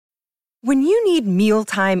When you need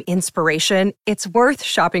mealtime inspiration, it's worth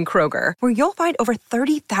shopping Kroger, where you'll find over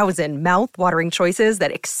 30,000 mouth-watering choices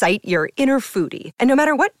that excite your inner foodie. And no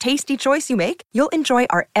matter what tasty choice you make, you'll enjoy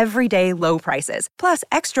our everyday low prices, plus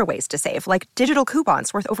extra ways to save, like digital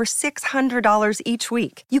coupons worth over $600 each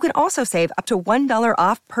week. You can also save up to $1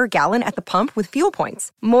 off per gallon at the pump with fuel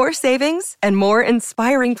points. More savings and more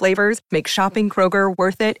inspiring flavors make shopping Kroger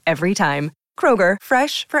worth it every time. Kroger,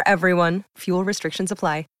 fresh for everyone. Fuel restrictions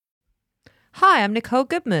apply. Hi, I'm Nicole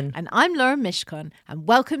Goodman. And I'm Laura Mishkon, and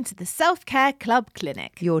welcome to the Self-Care Club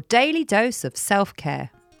Clinic. Your daily dose of self-care.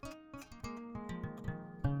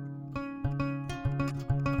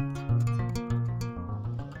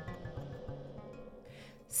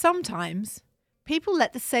 Sometimes people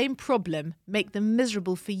let the same problem make them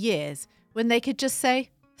miserable for years when they could just say,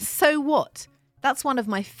 so what? That's one of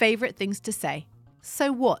my favourite things to say.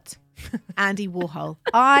 So what? Andy Warhol.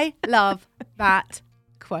 I love that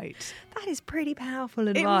quote. That is pretty powerful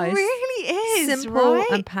advice. It really is. Simple right?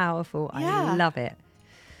 and powerful. Yeah. I love it.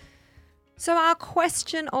 So our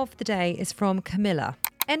question of the day is from Camilla.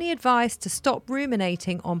 Any advice to stop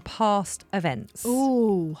ruminating on past events?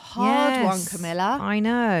 Ooh, hard one, Camilla. I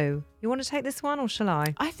know. You want to take this one or shall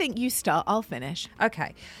I? I think you start, I'll finish.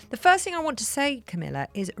 Okay. The first thing I want to say, Camilla,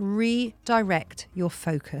 is redirect your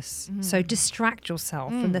focus. So distract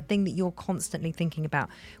yourself from the thing that you're constantly thinking about.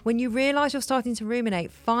 When you realise you're starting to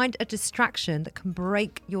ruminate, find a distraction that can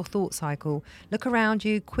break your thought cycle. Look around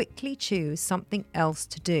you, quickly choose something else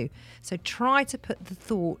to do. So try to put the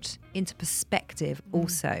thought into perspective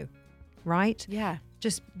also, right? Yeah.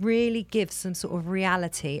 Just really give some sort of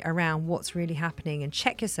reality around what's really happening and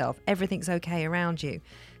check yourself. Everything's okay around you.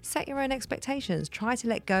 Set your own expectations. Try to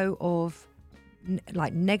let go of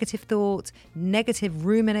negative thoughts, negative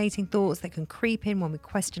ruminating thoughts that can creep in when we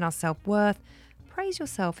question our self-worth. Praise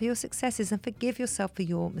yourself for your successes and forgive yourself for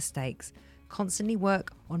your mistakes. Constantly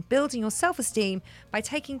work on building your self-esteem by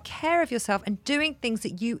taking care of yourself and doing things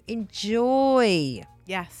that you enjoy.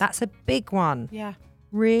 Yes. That's a big one. Yeah.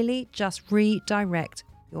 Really just redirect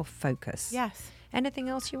your focus. Yes. Anything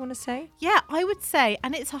else you want to say? Yeah, I would say,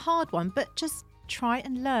 and it's a hard one, but just try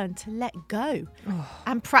and learn to let go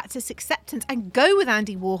and practice acceptance and go with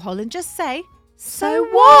Andy Warhol and just say, so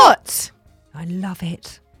what? I love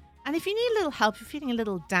it. And if you need a little help, if you're feeling a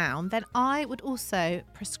little down, then I would also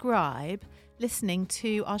prescribe listening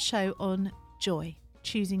to our show on joy,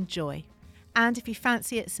 choosing joy. And if you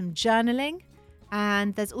fancy it, some journaling.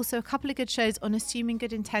 And there's also a couple of good shows on assuming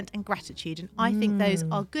good intent and gratitude. And I think those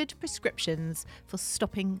are good prescriptions for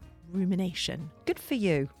stopping rumination. Good for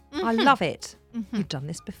you. I love it. You've done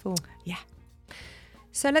this before. Yeah.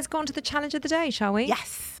 So let's go on to the challenge of the day, shall we?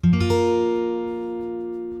 Yes. Come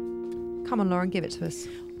on, Lauren, give it to us.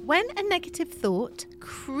 When a negative thought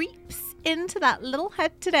creeps into that little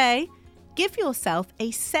head today, give yourself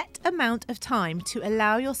a set amount of time to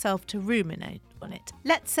allow yourself to ruminate on it.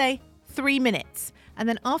 Let's say 3 minutes. And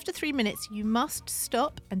then after 3 minutes, you must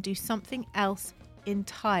stop and do something else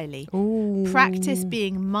entirely. Ooh. Practice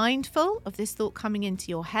being mindful of this thought coming into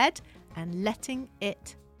your head and letting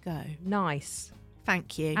it go. Nice.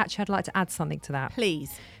 Thank you. Actually, I'd like to add something to that.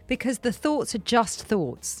 Please. Because the thoughts are just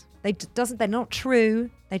thoughts. They're not true.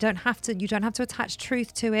 You don't have to attach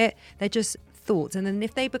truth to it. They're just thoughts. And then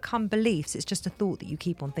if they become beliefs, it's just a thought that you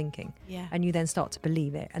keep on thinking. Yeah. And you then start to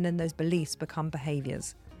believe it. And then those beliefs become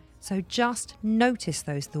behaviours. So just notice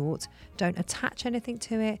those thoughts. Don't attach anything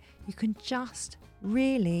to it. You can just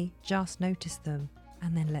really just notice them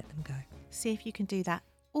and then let them go. See if you can do that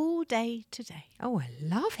all day today. Oh, I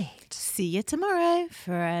love it. See you tomorrow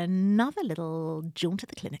for another little jaunt at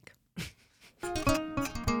the clinic.